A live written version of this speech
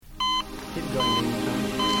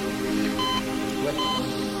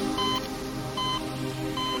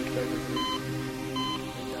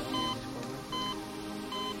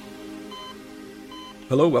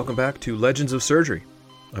Hello, welcome back to Legends of Surgery.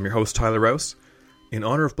 I'm your host, Tyler Rouse. In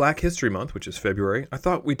honor of Black History Month, which is February, I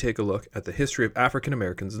thought we'd take a look at the history of African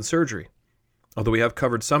Americans in surgery. Although we have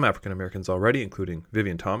covered some African Americans already, including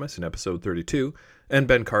Vivian Thomas in episode 32 and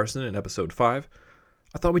Ben Carson in episode 5,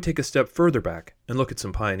 I thought we'd take a step further back and look at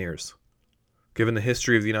some pioneers. Given the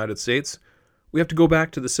history of the United States, we have to go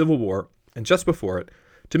back to the Civil War and just before it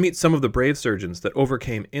to meet some of the brave surgeons that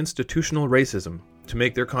overcame institutional racism to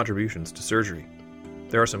make their contributions to surgery.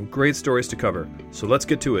 There are some great stories to cover, so let's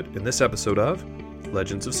get to it in this episode of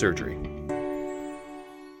Legends of Surgery.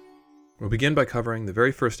 We'll begin by covering the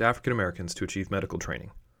very first African Americans to achieve medical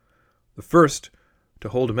training. The first to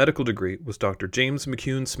hold a medical degree was Dr. James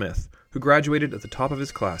McCune Smith, who graduated at the top of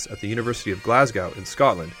his class at the University of Glasgow in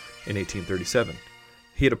Scotland in 1837.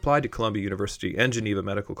 He had applied to Columbia University and Geneva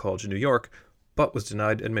Medical College in New York, but was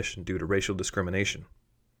denied admission due to racial discrimination.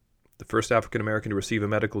 The first African American to receive a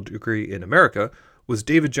medical degree in America was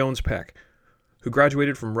David Jones Peck, who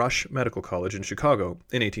graduated from Rush Medical College in Chicago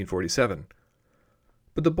in 1847.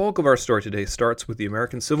 But the bulk of our story today starts with the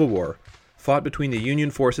American Civil War, fought between the Union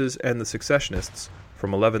forces and the secessionists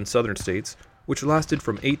from 11 southern states, which lasted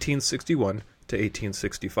from 1861 to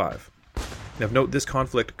 1865. Now, note this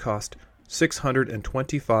conflict cost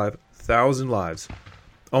 625,000 lives,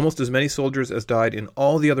 almost as many soldiers as died in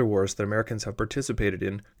all the other wars that Americans have participated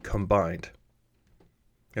in combined.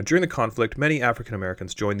 Now, during the conflict, many African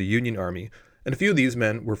Americans joined the Union Army, and a few of these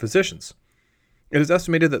men were physicians. It is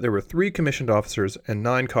estimated that there were 3 commissioned officers and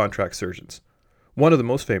 9 contract surgeons. One of the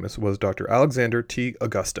most famous was Dr. Alexander T.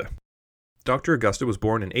 Augusta. Dr. Augusta was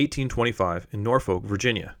born in 1825 in Norfolk,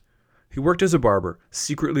 Virginia. He worked as a barber,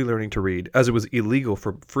 secretly learning to read, as it was illegal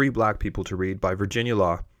for free black people to read by Virginia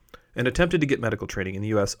law, and attempted to get medical training in the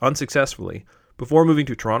U.S. unsuccessfully before moving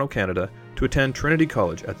to Toronto, Canada, to attend Trinity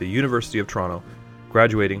College at the University of Toronto,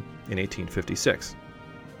 graduating in 1856.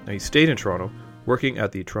 Now, he stayed in Toronto, working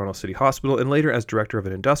at the Toronto City Hospital and later as director of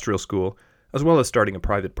an industrial school, as well as starting a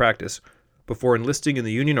private practice, before enlisting in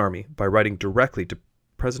the Union Army by writing directly to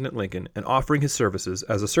President Lincoln and offering his services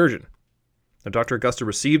as a surgeon. Now, Dr. Augusta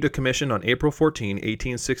received a commission on April 14,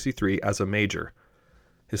 1863 as a major.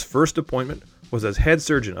 His first appointment was as head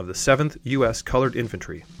surgeon of the 7th U.S. Colored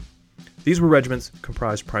Infantry. These were regiments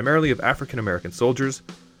comprised primarily of African American soldiers,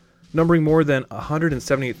 numbering more than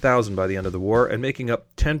 178,000 by the end of the war and making up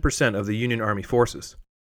 10% of the Union Army forces.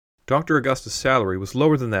 Dr. Augusta's salary was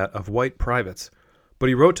lower than that of white privates, but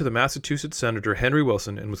he wrote to the Massachusetts Senator Henry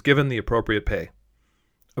Wilson and was given the appropriate pay.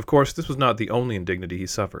 Of course, this was not the only indignity he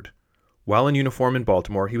suffered. While in uniform in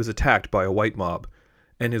Baltimore, he was attacked by a white mob,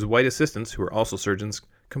 and his white assistants, who were also surgeons,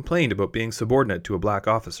 complained about being subordinate to a black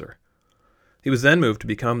officer. He was then moved to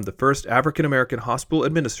become the first African American hospital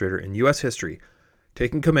administrator in U.S. history,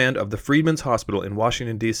 taking command of the Freedmen's Hospital in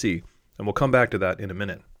Washington, D.C., and we'll come back to that in a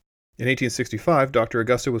minute. In 1865, Dr.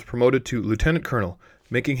 Augusta was promoted to lieutenant colonel,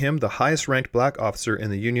 making him the highest-ranked black officer in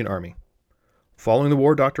the Union Army. Following the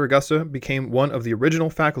war, Dr. Augusta became one of the original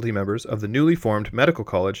faculty members of the newly formed medical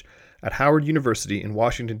college at Howard University in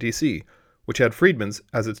Washington, D.C., which had Freedmen's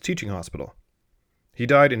as its teaching hospital. He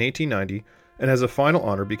died in 1890, and as a final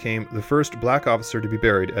honor became the first black officer to be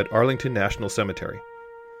buried at Arlington National Cemetery.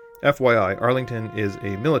 FYI, Arlington is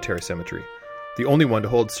a military cemetery, the only one to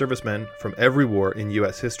hold servicemen from every war in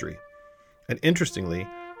U.S. history. And interestingly,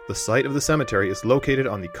 the site of the cemetery is located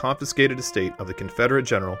on the confiscated estate of the Confederate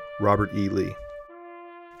General Robert E. Lee.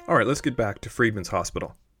 Alright, let's get back to Freedmen's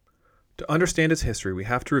Hospital. To understand its history, we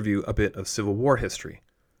have to review a bit of Civil War history.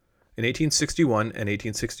 In 1861 and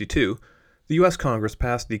 1862, the U.S. Congress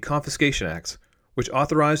passed the Confiscation Acts, which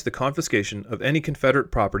authorized the confiscation of any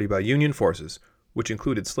Confederate property by Union forces, which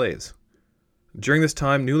included slaves. During this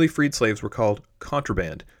time, newly freed slaves were called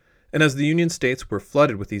contraband, and as the Union states were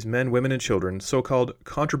flooded with these men, women, and children, so-called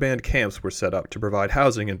contraband camps were set up to provide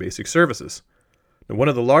housing and basic services. Now, one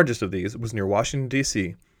of the largest of these was near Washington,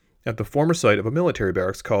 D.C., at the former site of a military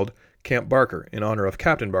barracks called Camp Barker, in honor of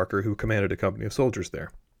Captain Barker, who commanded a company of soldiers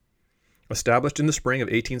there. Established in the spring of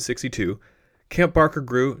 1862, Camp Barker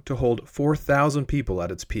grew to hold 4,000 people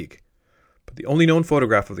at its peak. But the only known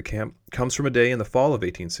photograph of the camp comes from a day in the fall of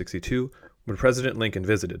 1862 when President Lincoln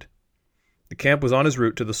visited. The camp was on his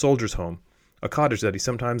route to the Soldiers' Home, a cottage that he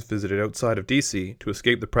sometimes visited outside of D.C. to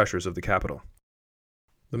escape the pressures of the capital.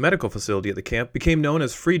 The medical facility at the camp became known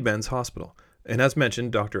as Freedmen's Hospital, and as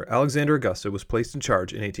mentioned, Dr. Alexander Augusta was placed in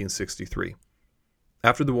charge in 1863.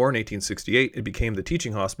 After the war in 1868, it became the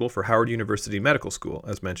teaching hospital for Howard University Medical School,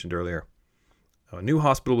 as mentioned earlier. A new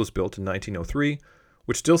hospital was built in 1903,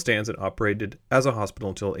 which still stands and operated as a hospital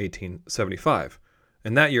until 1875.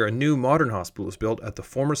 And that year, a new modern hospital was built at the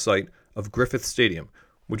former site of Griffith Stadium,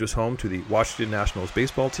 which was home to the Washington Nationals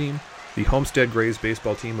baseball team, the Homestead Grays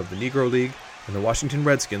baseball team of the Negro League, and the Washington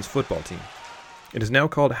Redskins football team. It is now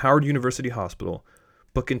called Howard University Hospital,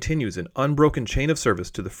 but continues an unbroken chain of service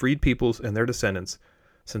to the freed peoples and their descendants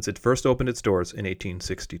since it first opened its doors in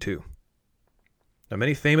 1862. Now,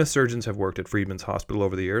 many famous surgeons have worked at Freedman's Hospital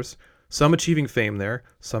over the years, some achieving fame there,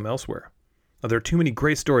 some elsewhere. Now, there are too many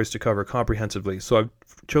great stories to cover comprehensively, so I've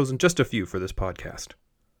chosen just a few for this podcast.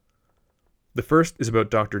 The first is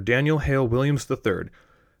about Dr. Daniel Hale Williams III, who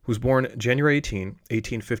was born January 18,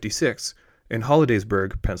 1856, in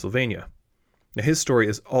Hollidaysburg, Pennsylvania. Now, his story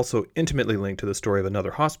is also intimately linked to the story of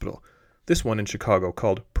another hospital, this one in Chicago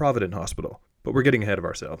called Provident Hospital, but we're getting ahead of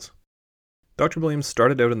ourselves. Dr. Williams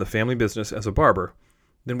started out in the family business as a barber,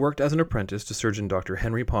 then worked as an apprentice to surgeon Dr.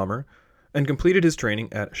 Henry Palmer, and completed his training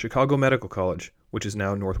at Chicago Medical College, which is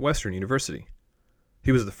now Northwestern University.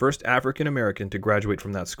 He was the first African American to graduate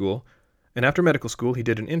from that school, and after medical school he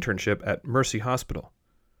did an internship at Mercy Hospital.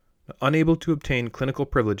 Unable to obtain clinical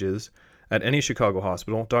privileges at any Chicago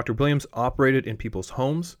hospital, Dr. Williams operated in people's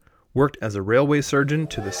homes, worked as a railway surgeon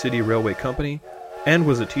to the City Railway Company, and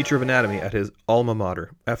was a teacher of anatomy at his alma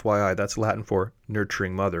mater. FYI, that's Latin for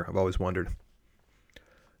nurturing mother, I've always wondered.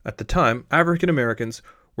 At the time, African Americans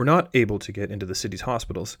were not able to get into the city's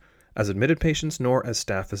hospitals as admitted patients nor as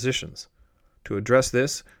staff physicians. To address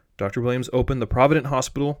this, Dr. Williams opened the Provident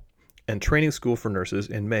Hospital and Training School for Nurses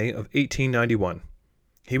in May of 1891.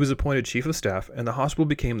 He was appointed chief of staff, and the hospital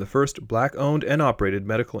became the first black-owned and operated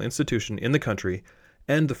medical institution in the country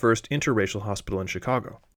and the first interracial hospital in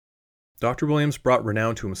Chicago. Dr. Williams brought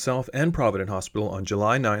renown to himself and Provident Hospital on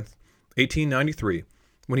July 9, 1893,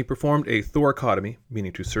 when he performed a thoracotomy,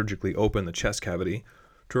 meaning to surgically open the chest cavity,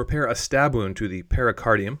 to repair a stab wound to the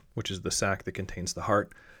pericardium, which is the sac that contains the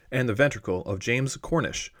heart, and the ventricle of James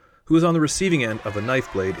Cornish, who was on the receiving end of a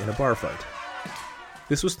knife blade in a bar fight.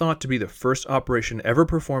 This was thought to be the first operation ever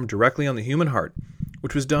performed directly on the human heart,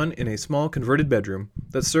 which was done in a small converted bedroom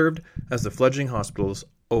that served as the fledgling hospital's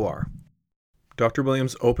OR. Dr.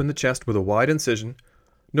 Williams opened the chest with a wide incision,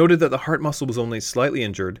 noted that the heart muscle was only slightly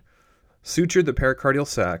injured, sutured the pericardial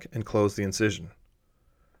sac, and closed the incision.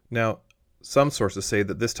 Now, some sources say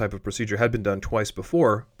that this type of procedure had been done twice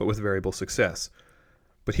before, but with variable success.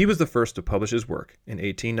 But he was the first to publish his work in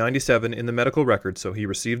 1897 in the medical record, so he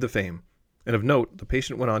received the fame. And of note, the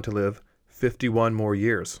patient went on to live 51 more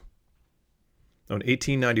years. Now, in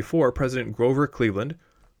 1894, President Grover Cleveland,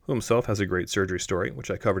 who himself has a great surgery story, which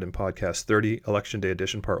I covered in Podcast 30, Election Day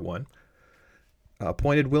Edition, Part 1,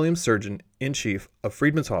 appointed Williams surgeon-in-chief of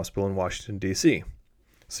Freedman's Hospital in Washington, D.C.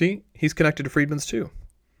 See, he's connected to Freedman's too.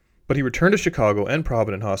 But he returned to Chicago and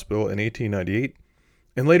Provident Hospital in 1898,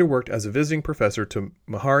 and later worked as a visiting professor to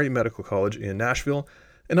Meharry Medical College in Nashville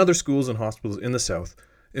and other schools and hospitals in the South,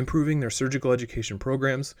 improving their surgical education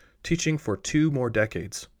programs, teaching for 2 more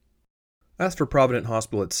decades. As for Provident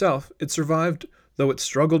Hospital itself, it survived, though it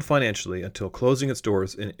struggled financially until closing its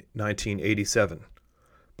doors in 1987.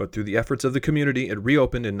 But through the efforts of the community, it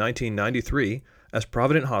reopened in 1993 as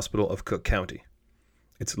Provident Hospital of Cook County.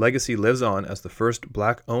 Its legacy lives on as the first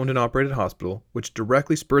black-owned and operated hospital, which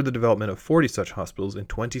directly spurred the development of 40 such hospitals in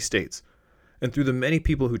 20 states, and through the many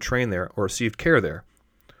people who trained there or received care there,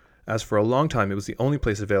 as for a long time it was the only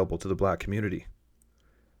place available to the black community.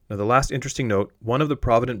 Now, the last interesting note, one of the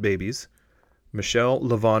Provident babies, Michelle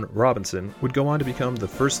LaVaughn Robinson, would go on to become the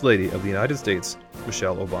First Lady of the United States,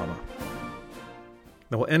 Michelle Obama.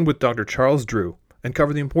 Now, we'll end with Dr. Charles Drew and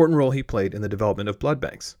cover the important role he played in the development of blood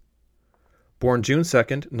banks. Born June 2,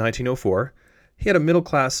 1904, he had a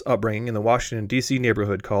middle-class upbringing in the Washington, D.C.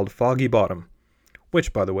 neighborhood called Foggy Bottom,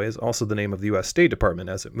 which, by the way, is also the name of the U.S. State Department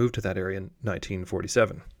as it moved to that area in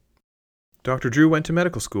 1947. Dr. Drew went to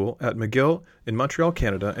medical school at McGill in Montreal,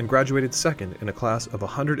 Canada, and graduated second in a class of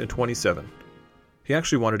 127. He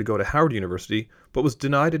actually wanted to go to Howard University, but was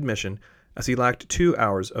denied admission as he lacked 2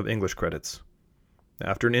 hours of English credits.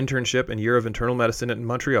 After an internship and year of internal medicine in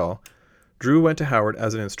Montreal, Drew went to Howard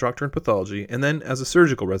as an instructor in pathology and then as a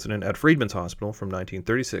surgical resident at Freedman's Hospital from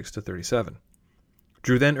 1936 to 37.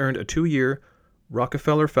 Drew then earned a 2-year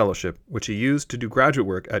Rockefeller Fellowship, which he used to do graduate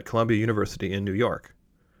work at Columbia University in New York.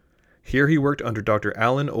 Here he worked under Dr.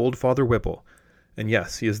 Allen Oldfather Whipple, and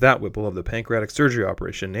yes, he is that Whipple of the pancreatic surgery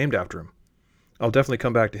operation named after him. I'll definitely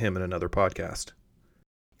come back to him in another podcast.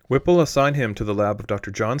 Whipple assigned him to the lab of Dr.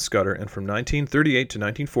 John Scudder, and from 1938 to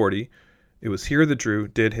 1940, it was here that Drew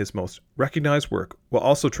did his most recognized work while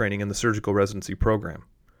also training in the surgical residency program.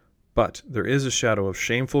 But there is a shadow of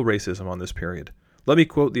shameful racism on this period. Let me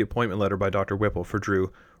quote the appointment letter by Dr. Whipple for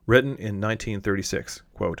Drew, written in 1936,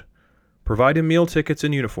 quote, "Provide him meal tickets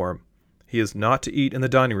and uniform. He is not to eat in the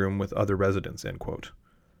dining room with other residents," end quote.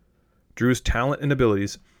 Drew's talent and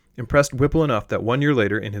abilities impressed Whipple enough that 1 year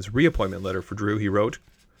later, in his reappointment letter for Drew, he wrote,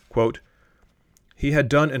 quote, "He had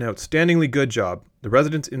done an outstandingly good job. The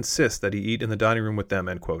residents insist that he eat in the dining room with them,"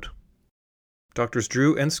 end quote. Doctors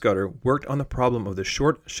Drew and Scudder worked on the problem of the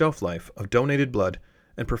short shelf life of donated blood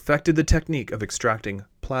and perfected the technique of extracting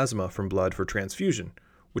plasma from blood for transfusion,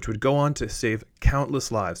 which would go on to save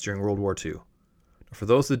countless lives during World War II. For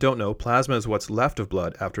those that don't know, plasma is what's left of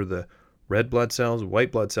blood after the red blood cells,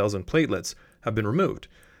 white blood cells, and platelets have been removed.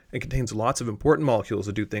 It contains lots of important molecules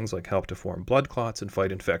that do things like help to form blood clots and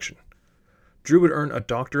fight infection. Drew would earn a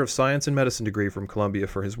Doctor of Science in Medicine degree from Columbia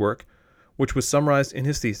for his work, which was summarized in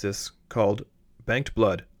his thesis called Banked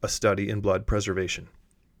Blood, A Study in Blood Preservation.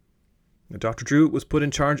 Now, Dr. Drew was put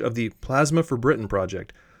in charge of the Plasma for Britain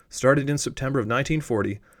project, started in September of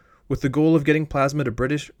 1940, with the goal of getting plasma to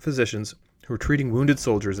British physicians who were treating wounded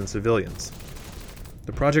soldiers and civilians.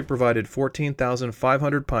 The project provided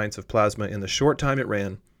 14,500 pints of plasma in the short time it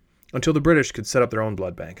ran, until the British could set up their own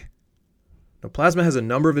blood bank. Now, plasma has a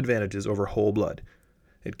number of advantages over whole blood.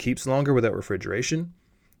 It keeps longer without refrigeration.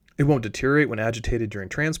 It won't deteriorate when agitated during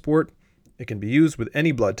transport. It can be used with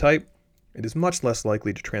any blood type. It is much less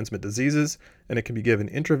likely to transmit diseases, and it can be given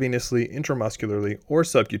intravenously, intramuscularly, or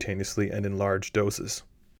subcutaneously and in large doses.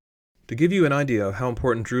 To give you an idea of how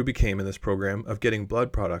important Drew became in this program of getting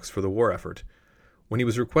blood products for the war effort, when he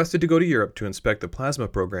was requested to go to Europe to inspect the plasma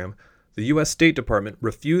program, the U.S. State Department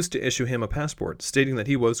refused to issue him a passport, stating that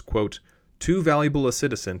he was, quote, "too valuable a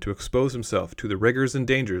citizen to expose himself to the rigors and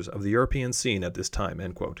dangers of the European scene at this time,"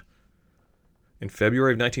 end quote. In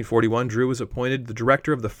February of 1941, Drew was appointed the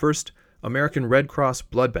director of the first American Red Cross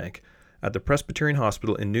blood bank at the Presbyterian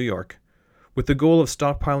Hospital in New York, with the goal of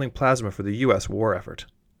stockpiling plasma for the U.S. war effort.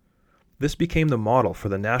 This became the model for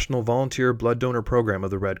the National Volunteer Blood Donor Program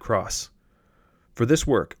of the Red Cross. For this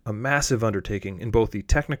work, a massive undertaking in both the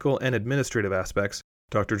technical and administrative aspects,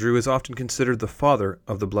 Dr. Drew is often considered the father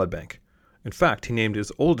of the blood bank. In fact, he named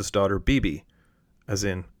his oldest daughter BB, as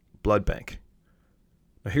in blood bank.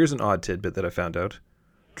 Now here's an odd tidbit that I found out.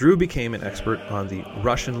 Drew became an expert on the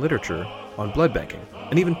Russian literature on blood banking,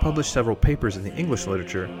 and even published several papers in the English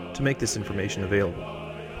literature to make this information available.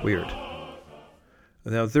 Weird.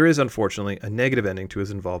 Now, there is unfortunately a negative ending to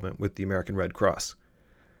his involvement with the American Red Cross.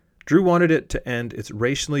 Drew wanted it to end its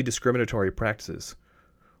racially discriminatory practices,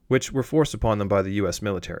 which were forced upon them by the U.S.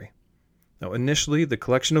 military. Now, initially, the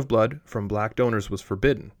collection of blood from black donors was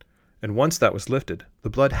forbidden, and once that was lifted, the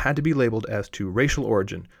blood had to be labeled as to racial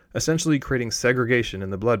origin, essentially creating segregation in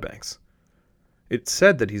the blood banks. It's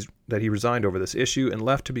said that he resigned over this issue and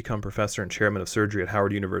left to become professor and chairman of surgery at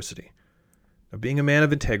Howard University. Now, being a man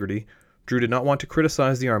of integrity, Drew did not want to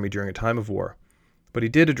criticize the Army during a time of war, but he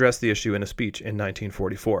did address the issue in a speech in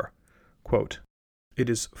 1944. Quote, "It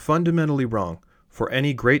is fundamentally wrong for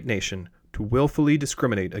any great nation to willfully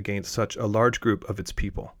discriminate against such a large group of its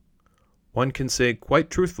people. One can say quite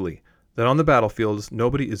truthfully that on the battlefields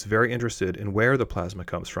nobody is very interested in where the plasma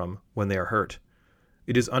comes from when they are hurt.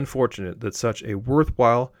 It is unfortunate that such a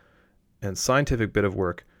worthwhile and scientific bit of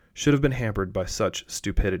work should have been hampered by such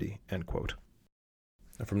stupidity." End quote.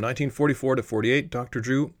 And from 1944 to 48, Dr.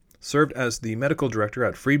 Drew served as the medical director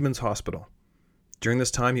at Freedman's Hospital. During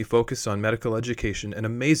this time, he focused on medical education, and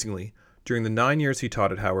amazingly, during the 9 years he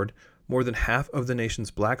taught at Howard, more than half of the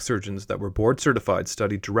nation's black surgeons that were board certified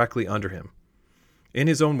studied directly under him. In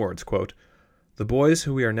his own words, quote, "The boys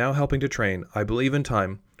who we are now helping to train, I believe in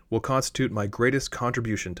time, will constitute my greatest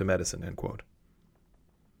contribution to medicine," end quote.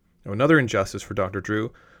 Now, another injustice for Dr.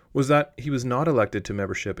 Drew was that he was not elected to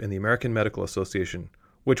membership in the American Medical Association,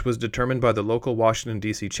 which was determined by the local Washington,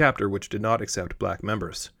 D.C. chapter, which did not accept black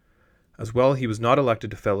members. As well, he was not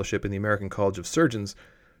elected to fellowship in the American College of Surgeons,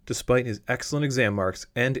 despite his excellent exam marks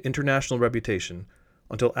and international reputation,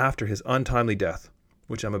 until after his untimely death,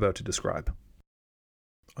 which I'm about to describe.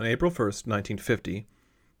 On April 1st, 1950,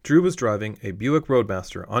 Drew was driving a Buick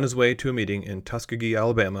Roadmaster on his way to a meeting in Tuskegee,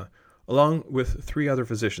 Alabama, along with 3 other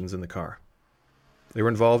physicians in the car. They were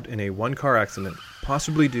involved in a one-car accident,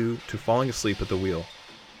 possibly due to falling asleep at the wheel.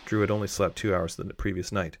 Drew had only slept 2 hours the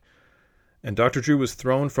previous night, and Dr. Drew was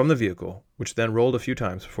thrown from the vehicle, which then rolled a few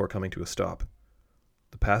times before coming to a stop.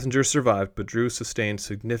 The passengers survived, but Drew sustained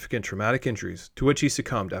significant traumatic injuries, to which he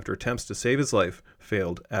succumbed after attempts to save his life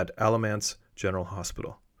failed at Alamance General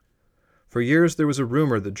Hospital. For years, there was a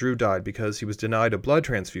rumor that Drew died because he was denied a blood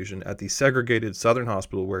transfusion at the segregated Southern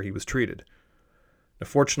Hospital where he was treated. Now,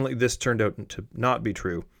 fortunately, this turned out to not be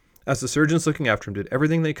true, as the surgeons looking after him did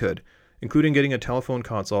everything they could, including getting a telephone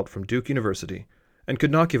consult from Duke University, and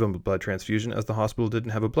could not give him a blood transfusion as the hospital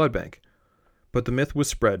didn't have a blood bank. But the myth was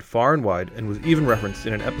spread far and wide and was even referenced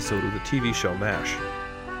in an episode of the TV show MASH.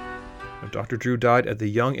 Dr. Drew died at the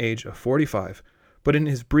young age of 45, but in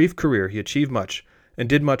his brief career he achieved much and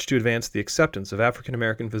did much to advance the acceptance of African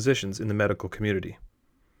American physicians in the medical community.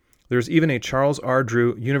 There is even a Charles R.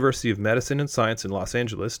 Drew University of Medicine and Science in Los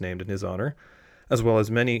Angeles named in his honor, as well as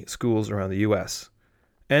many schools around the U.S.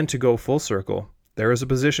 And to go full circle, there is a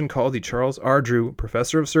position called the Charles R. Drew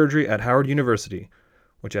Professor of Surgery at Howard University,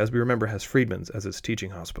 which, as we remember, has Friedman's as its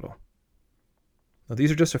teaching hospital. Now,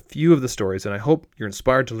 these are just a few of the stories, and I hope you're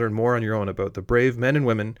inspired to learn more on your own about the brave men and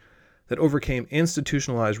women that overcame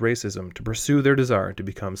institutionalized racism to pursue their desire to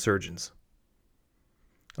become surgeons.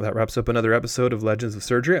 Well, that wraps up another episode of Legends of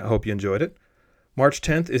Surgery. I hope you enjoyed it. March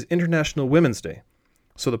 10th is International Women's Day,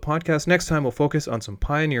 so the podcast next time will focus on some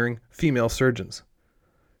pioneering female surgeons.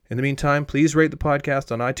 In the meantime, please rate the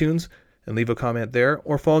podcast on iTunes and leave a comment there,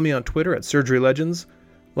 or follow me on Twitter at Surgery Legends,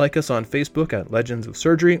 like us on Facebook at Legends of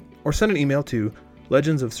Surgery, or send an email to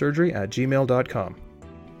legendsofsurgery@gmail.com.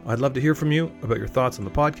 I'd love to hear from you about your thoughts on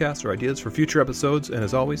the podcast or ideas for future episodes, and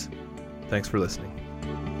as always, thanks for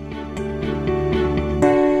listening.